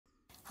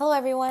Hello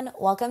everyone,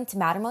 welcome to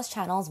Mattermost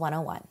Channels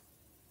 101.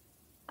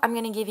 I'm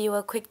going to give you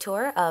a quick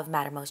tour of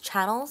Mattermost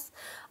Channels.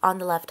 On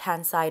the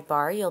left-hand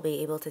sidebar, you'll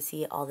be able to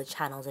see all the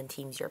channels and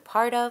teams you're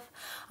part of.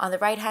 On the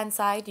right-hand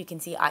side, you can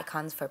see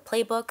icons for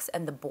playbooks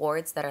and the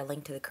boards that are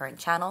linked to the current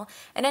channel,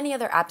 and any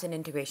other apps and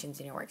integrations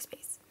in your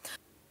workspace.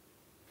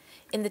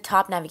 In the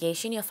top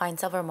navigation, you'll find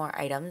several more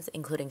items,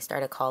 including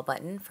Start a Call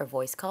button for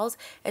voice calls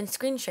and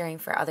screen sharing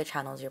for other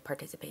channels you're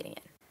participating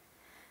in.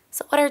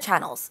 So what are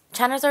channels?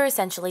 Channels are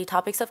essentially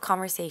topics of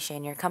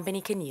conversation your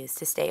company can use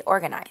to stay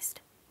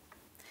organized.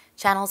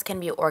 Channels can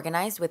be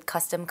organized with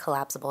custom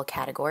collapsible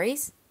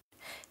categories.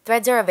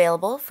 Threads are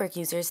available for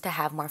users to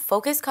have more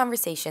focused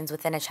conversations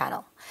within a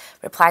channel.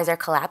 Replies are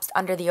collapsed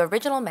under the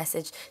original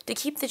message to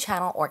keep the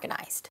channel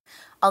organized.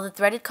 All the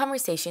threaded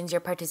conversations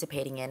you're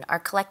participating in are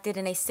collected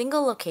in a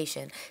single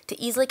location to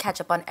easily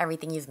catch up on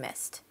everything you've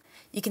missed.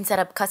 You can set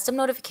up custom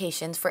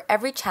notifications for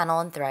every channel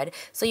and thread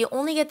so you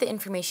only get the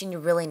information you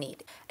really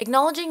need.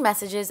 Acknowledging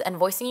messages and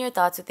voicing your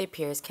thoughts with your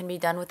peers can be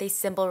done with a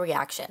simple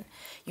reaction.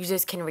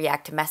 Users can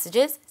react to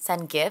messages,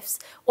 send GIFs,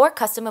 or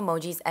custom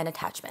emojis and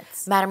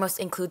attachments. Mattermost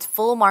includes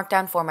full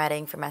markdown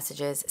formatting for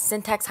messages,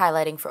 syntax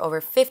highlighting for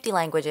over 50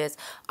 languages,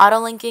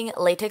 auto-linking,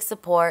 LaTeX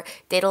support,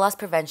 data loss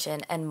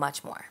prevention, and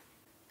much more.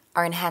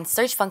 Our enhanced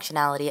search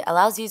functionality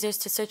allows users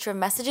to search for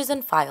messages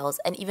and files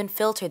and even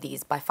filter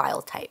these by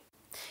file type.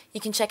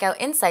 You can check out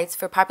insights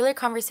for popular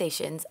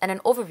conversations and an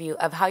overview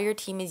of how your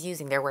team is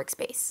using their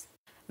workspace.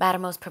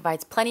 Mattermost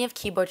provides plenty of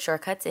keyboard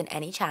shortcuts in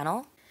any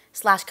channel.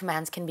 /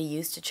 commands can be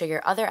used to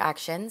trigger other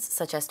actions,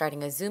 such as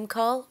starting a Zoom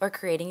call or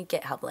creating a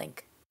GitHub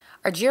link.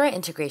 Our Jira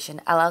integration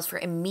allows for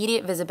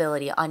immediate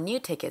visibility on new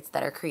tickets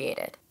that are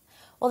created.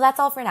 Well, that's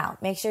all for now.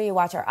 Make sure you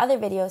watch our other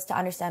videos to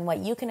understand what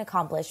you can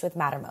accomplish with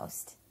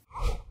Mattermost.